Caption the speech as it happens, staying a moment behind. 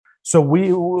So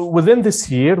within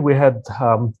this year, we had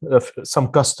some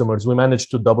customers. We managed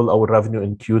to double our revenue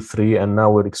in Q3, and now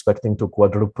we're expecting to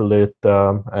quadruple it.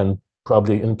 And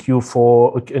probably in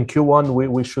Q4, in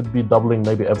Q1, we should be doubling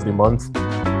maybe every month.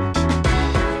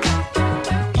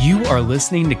 You are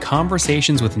listening to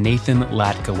Conversations with Nathan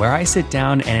Latka, where I sit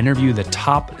down and interview the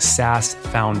top SaaS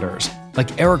founders,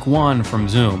 like Eric Yuan from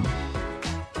Zoom.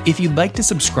 If you'd like to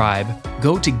subscribe,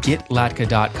 go to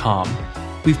getlatka.com.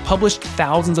 We've published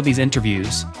thousands of these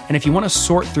interviews, and if you want to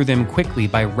sort through them quickly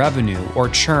by revenue or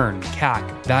churn,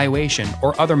 CAC, valuation,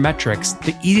 or other metrics,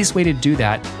 the easiest way to do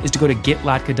that is to go to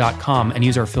getlatka.com and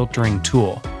use our filtering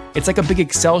tool. It's like a big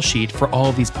Excel sheet for all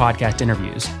of these podcast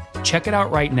interviews. Check it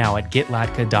out right now at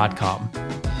getlatka.com.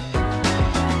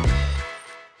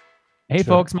 Hey,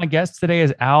 folks, my guest today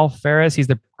is Al Fares. He's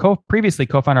the previously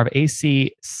co-founder of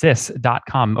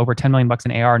ACSys.com, over 10 million bucks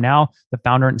in AR. Now the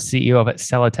founder and CEO of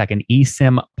Celatec, an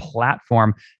eSIM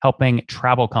platform helping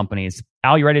travel companies.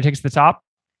 Al, you ready to take us to the top?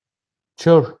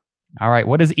 Sure. All right.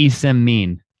 What does eSIM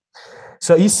mean?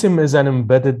 So eSIM is an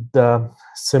embedded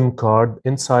SIM card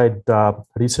inside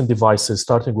recent devices,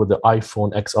 starting with the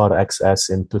iPhone XR, XS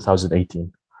in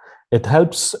 2018. It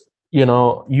helps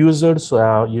users,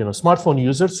 smartphone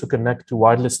users to connect to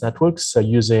wireless networks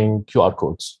using QR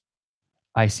codes.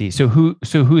 I see. So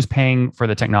who's paying for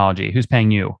the technology? Who's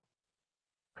paying you?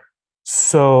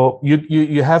 So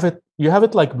you have it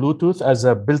like Bluetooth as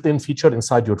a built-in feature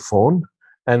inside your phone,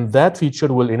 and that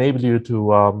feature will enable you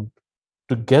to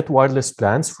get wireless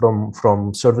plans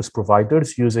from service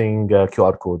providers using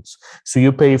QR codes. So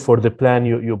you pay for the plan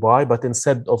you buy, but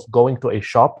instead of going to a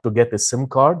shop to get a SIM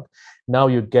card, now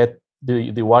you get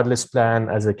the wireless plan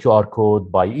as a QR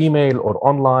code by email or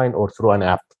online or through an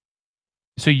app.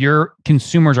 So your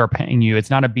consumers are paying you. It's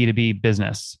not a B2B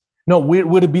business. No, we're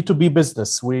a B2B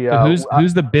business.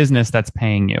 Who's the business that's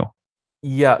paying you?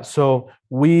 Yeah. So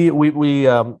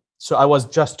so I was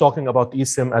just talking about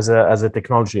eSIM as a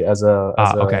technology, as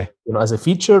a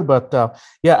feature. But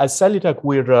as Celatec,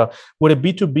 we're a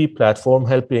B2B platform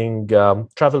helping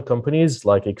travel companies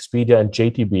like Expedia and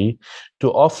JTB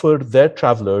to offer their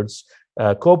travelers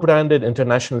co-branded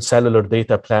international cellular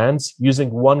data plans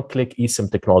using one-click eSIM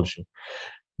technology.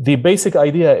 The basic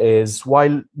idea is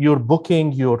while you're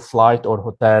booking your flight or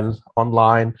hotel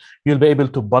online, you'll be able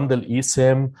to bundle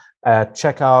eSIM at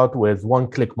checkout with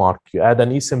one-click mark. You add an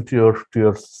eSIM to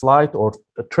your flight or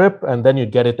a trip, and then you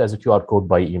get it as a QR code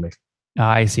by email.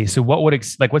 I see. So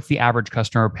what's the average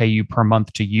customer pay you per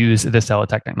month to use the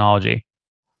Celatec technology?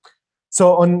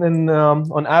 So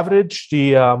on average,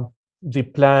 the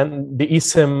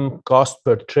eSIM cost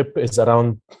per trip is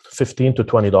around $15 to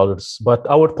 $20. But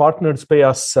our partners pay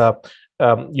us for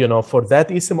that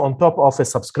eSIM on top of a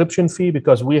subscription fee,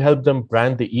 because we help them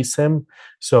brand the eSIM.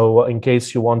 So in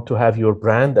case you want to have your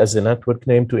brand as a network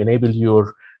name to enable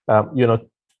your,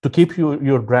 to keep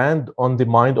your brand on the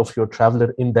mind of your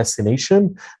traveler in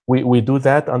destination, we do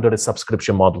that under a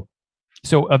subscription model.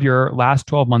 So of your last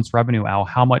 12 months revenue, Al,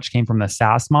 how much came from the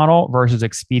SaaS model versus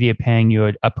Expedia paying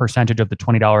you a percentage of the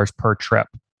 $20 per trip?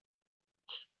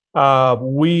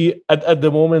 We at the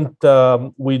moment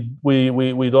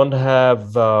we don't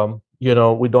have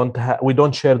we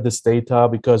don't share this data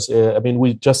because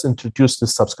we just introduced the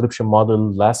subscription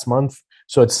model last month,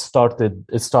 so it's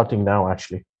starting now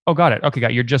actually. Oh, got it. Okay,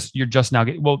 got it. You're just now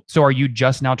so are you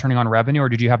just now turning on revenue, or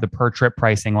did you have the per trip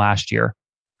pricing last year?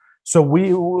 So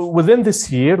within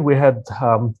this year, we had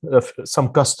some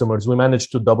customers. We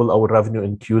managed to double our revenue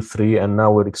in Q3, and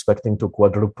now we're expecting to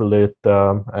quadruple it.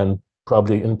 And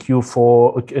probably in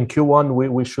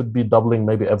Q1, we should be doubling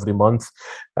maybe every month.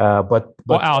 But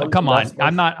Al, come on,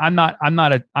 I'm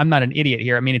not an idiot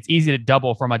here. I mean, it's easy to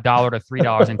double from $1 to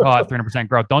 $3 and call it 300%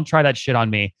 growth. Don't try that shit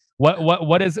on me.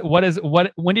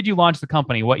 When did you launch the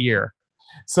company? What year?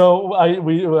 So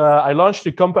I launched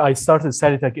the company. I started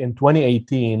Celatec in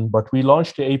 2018, but we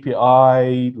launched the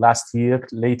API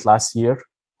late last year.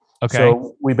 Okay.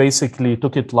 So we basically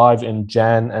took it live in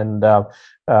Jan, and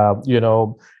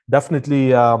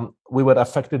definitely we were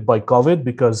affected by COVID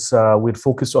because we're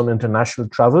focused on international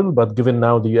travel. But given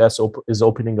now the US is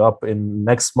opening up in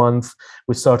next month,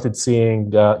 we started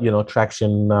seeing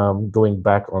traction going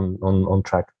back on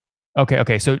track.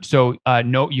 Okay. So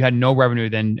you had no revenue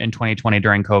then in 2020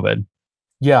 during COVID.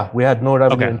 Yeah, we had no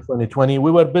revenue in 2020.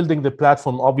 We were building the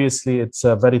platform. Obviously, it's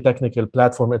a very technical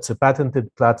platform. It's a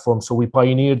patented platform. So we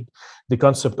pioneered the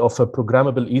concept of a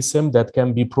programmable eSIM that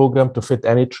can be programmed to fit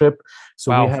any trip.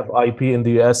 So we have IP in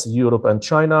the US, Europe, and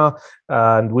China.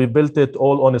 And we built it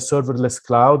all on a serverless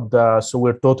cloud. So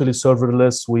we're totally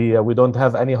serverless. We don't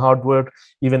have any hardware.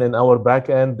 Even in our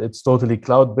backend, it's totally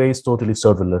cloud-based, totally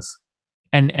serverless.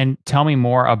 And tell me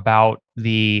more about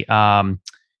the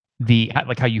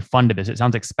like how you funded this. It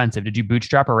sounds expensive. Did you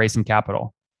bootstrap or raise some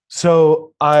capital?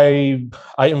 So I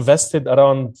invested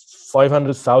around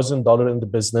 $500,000 in the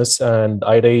business, and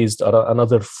I raised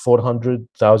another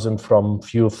 400,000 from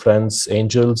few friends,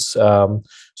 angels. So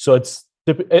it's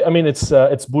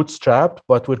bootstrapped,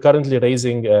 but we're currently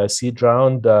raising a seed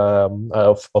round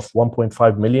of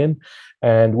 1.5 million,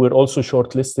 and we're also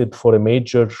shortlisted for a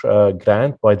major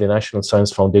grant by the National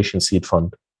Science Foundation Seed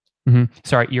Fund. Mm-hmm.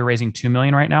 Sorry, you're raising 2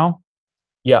 million right now?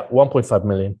 Yeah, 1.5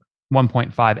 million.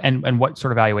 1.5. And what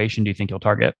sort of valuation do you think you'll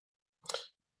target?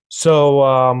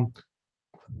 So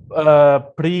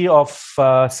pre of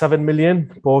 7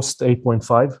 million, post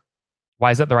 8.5.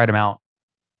 Why is that the right amount?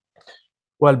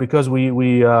 Well, because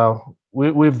we've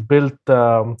built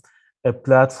a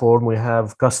platform. We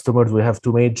have customers. We have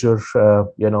two major.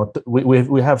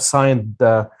 We have signed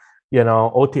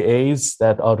OTAs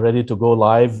that are ready to go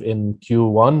live in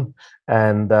Q1,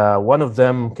 and one of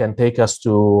them can take us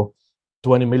to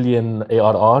 20 million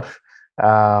ARR.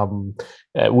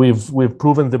 We've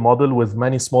proven the model with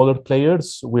many smaller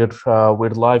players. We're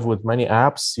live with many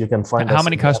apps. You can find how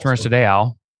many customers today,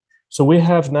 Al? So we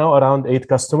have now around 8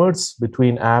 customers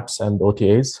between apps and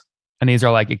OTAs. And these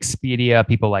are like Expedia,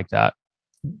 people like that.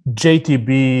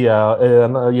 JTB,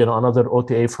 another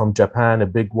OTA from Japan, a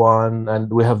big one,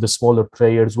 and we have the smaller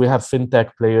players. We have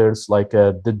fintech players like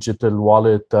a digital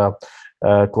wallet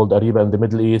called Ariba in the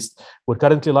Middle East. We're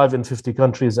currently live in 50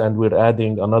 countries, and we're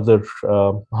adding another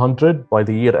 100 by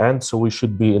the year end. So we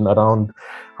should be in around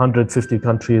 150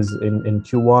 countries in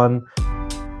Q1.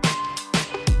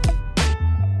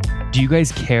 Do you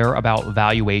guys care about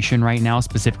valuation right now,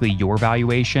 specifically your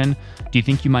valuation? Do you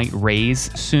think you might raise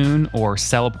soon or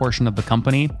sell a portion of the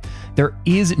company? There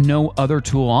is no other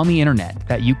tool on the internet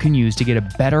that you can use to get a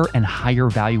better and higher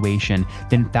valuation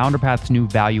than FounderPath's new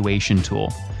valuation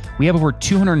tool. We have over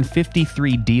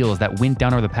 253 deals that went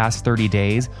down over the past 30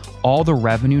 days, all the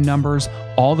revenue numbers,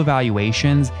 all the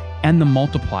valuations, and the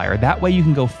multiplier. That way you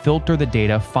can go filter the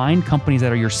data, find companies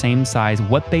that are your same size,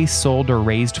 what they sold or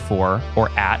raised for or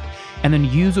at, and then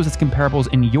use those as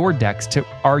comparables in your decks to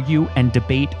argue and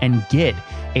debate and get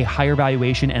a higher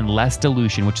valuation and less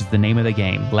dilution, which is the name of the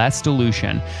game, less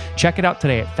dilution. Check it out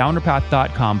today at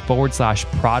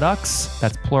founderpath.com/products,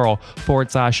 that's plural,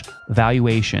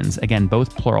 /valuations. Again,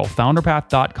 both plural,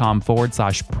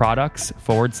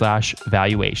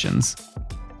 founderpath.com/products/valuations.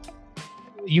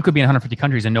 You could be in 150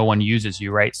 countries and no one uses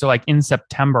you, right? So like in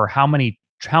September, how many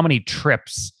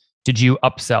trips did you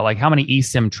upsell? Like how many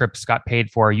eSIM trips got paid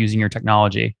for using your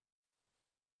technology?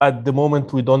 At the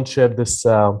moment, we don't share this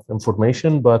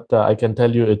information, but I can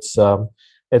tell you it's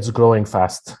growing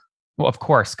fast. Well, of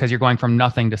course, because you're going from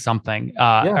nothing to something.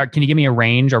 Can you give me a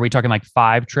range? Are we talking like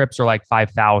 5 trips or like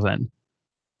 5,000?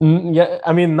 Yeah,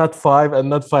 I mean, not 5 and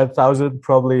not 5,000,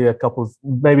 probably a couple,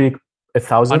 maybe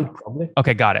 1,000 probably.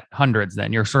 Okay, got it. Hundreds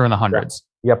then. You're sort of in the hundreds.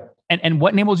 Yeah. Yep. And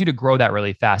what enables you to grow that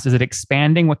really fast? Is it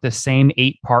expanding with the same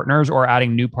 8 partners or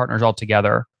adding new partners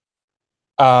altogether?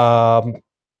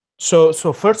 So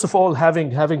first of all,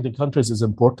 having the countries is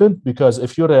important, because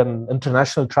if you're an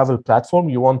international travel platform,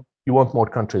 you want more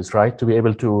countries, right? To be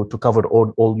able to cover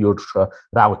all your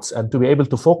routes, and to be able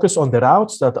to focus on the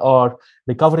routes that are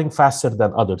recovering faster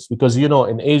than others. Because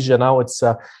in Asia now it's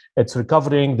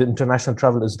recovering, the international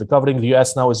travel is recovering, the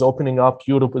US now is opening up,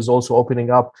 Europe is also opening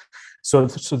up. So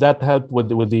that helped with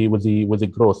the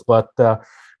growth. But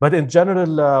in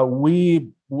general,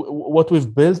 what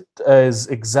we've built is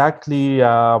exactly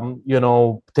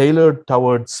tailored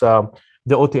towards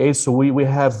the OTAs. So we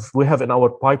have in our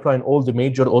pipeline all the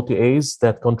major OTAs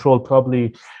that control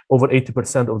probably over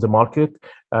 80% of the market.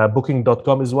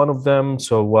 Booking.com is one of them.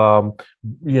 So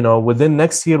within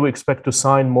next year we expect to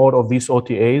sign more of these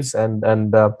OTAs,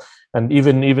 and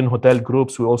even hotel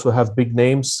groups. We also have big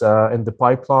names in the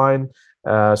pipeline.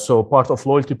 So part of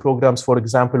loyalty programs, for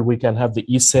example, we can have the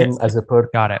eSIM as a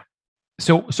perk. Got it.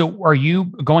 So are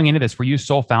you going into this? Were you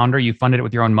sole founder? You funded it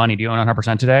with your own money? Do you own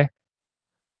 100% today?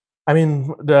 I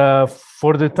mean,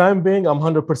 for the time being, I'm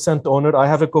 100% owner. I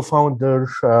have a co-founder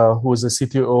who is a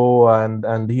CTO,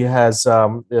 and he has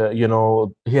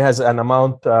he has an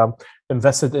amount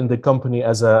invested in the company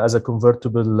as a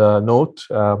convertible note.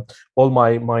 All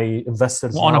my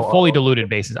investors on a fully diluted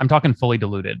basis. I'm talking fully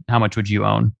diluted. How much would you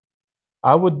own?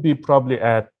 I would be probably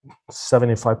at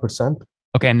 75%.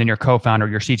 Okay, and then your co-founder,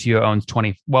 your CTO owns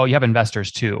 20. Well, you have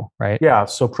investors too, right? Yeah,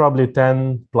 so probably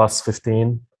 10 plus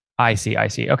 15. I see.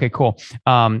 Okay, cool.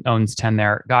 Owns 10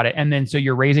 there. Got it. And then so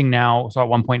you're raising now, so at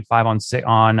 1.5 on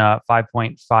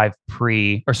 5.5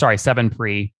 pre, or sorry, 7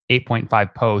 pre,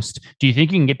 8.5 post. Do you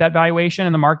think you can get that valuation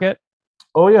in the market?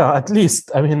 Oh yeah, at least.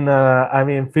 People.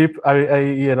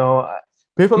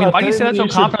 People. I mean, why do you say that so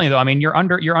confidently, though? I mean, you're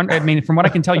under. I mean, from what I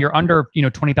can tell, you're under,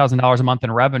 $20,000 a month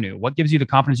in revenue. What gives you the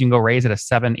confidence you can go raise at a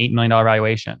 $7-8 million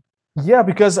valuation? Yeah,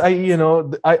 because I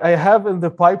have in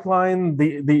the pipeline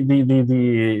the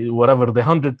whatever the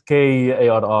 100K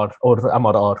ARR or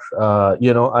MRR.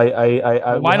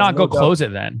 Why not go close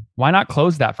it then? Why not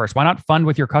close that first? Why not fund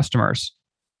with your customers?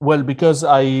 Well, because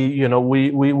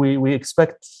we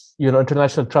expect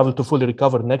international travel to fully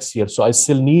recover next year, so I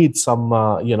still need some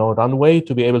runway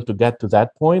to be able to get to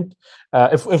that point.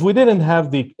 If we didn't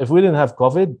have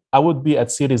COVID, I would be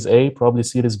at Series A, probably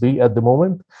Series B at the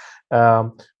moment.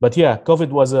 But yeah,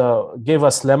 COVID gave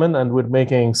us lemon, and we're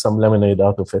making some lemonade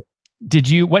out of it.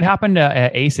 What happened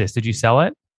to ASUS? Did you sell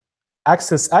it?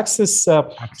 Axis.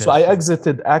 So I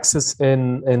exited Axis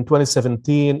in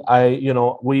 2017. I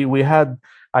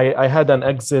had an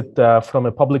exit from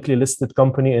a publicly listed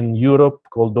company in Europe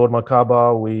called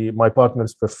Dormakaba. My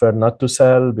partners preferred not to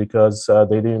sell because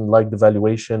they didn't like the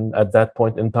valuation at that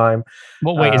point in time.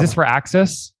 Well, wait, is this for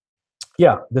Axis?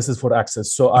 Yeah, this is for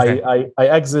Axis. So okay. I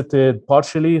exited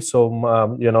partially, so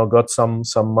got some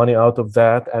money out of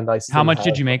that, and I. How much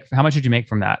did you make? How much did you make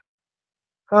from that?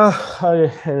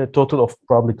 A total of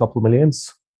probably a couple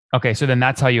millions. Okay, so then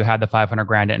that's how you had the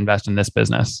 $500,000 to invest in this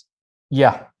business.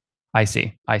 Yeah, I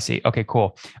see. Okay,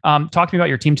 cool. Talk to me about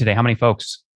your team today. How many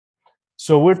folks?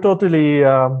 So we're totally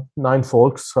 9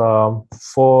 folks, 5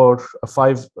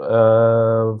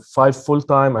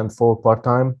 full-time and 4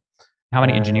 part-time. How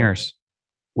many engineers?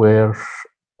 We're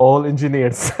all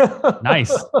engineers.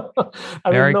 Nice.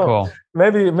 Very cool.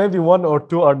 Maybe 1 or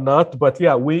 2 are not, but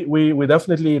yeah, we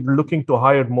definitely looking to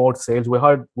hire more sales. We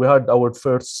hired our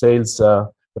first sales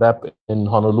rep in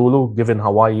Honolulu, given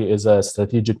Hawaii is a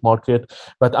strategic market.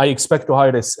 But I expect to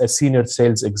hire a senior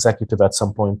sales executive at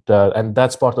some point, and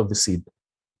that's part of the seed.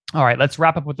 All right, let's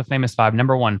wrap up with the famous 5.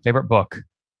 Number 1, favorite book.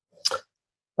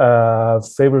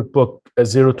 Favorite book,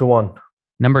 0 to 1.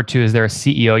 Number 2, is there a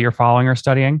CEO you're following or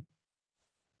studying?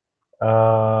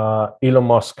 Elon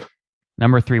Musk.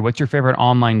 Number 3, what's your favorite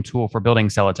online tool for building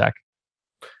Celotex?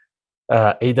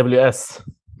 AWS.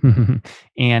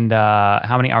 And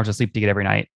how many hours of sleep do you get every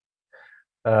night?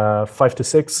 5 to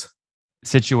 6.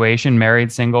 Situation,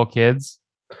 married, single, kids?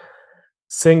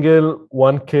 Single,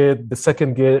 1 kid. The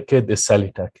second kid is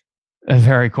Celotex.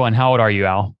 Very cool. And how old are you,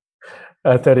 Al?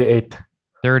 38.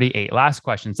 38. Last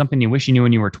question. Something you wish you knew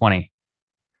when you were 20.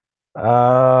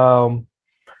 I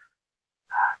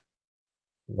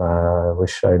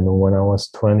wish I knew when I was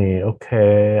 20.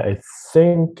 Okay, I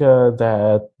think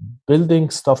that building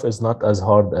stuff is not as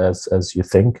hard as you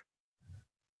think.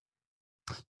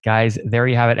 Guys, there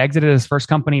you have it. Exited his first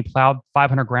company, plowed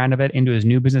 $500,000 of it into his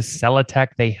new business, Celotex.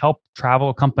 They help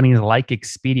travel companies like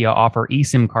Expedia offer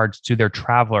eSIM cards to their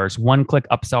travelers. 1-click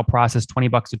upsell process,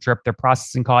 $20 a trip. They're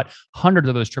processing caught hundreds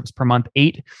of those trips per month.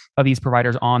 8 of these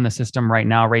providers on the system right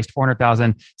now. Raised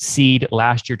 $400,000 seed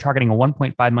last year, targeting a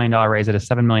 $1.5 million raise at a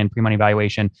 $7 million pre-money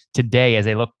valuation today as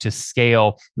they look to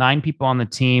scale. 9 people on the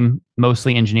team,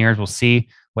 mostly engineers. We'll see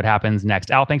what happens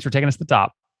next. Al, thanks for taking us to the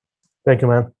top. Thank you,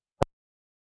 man.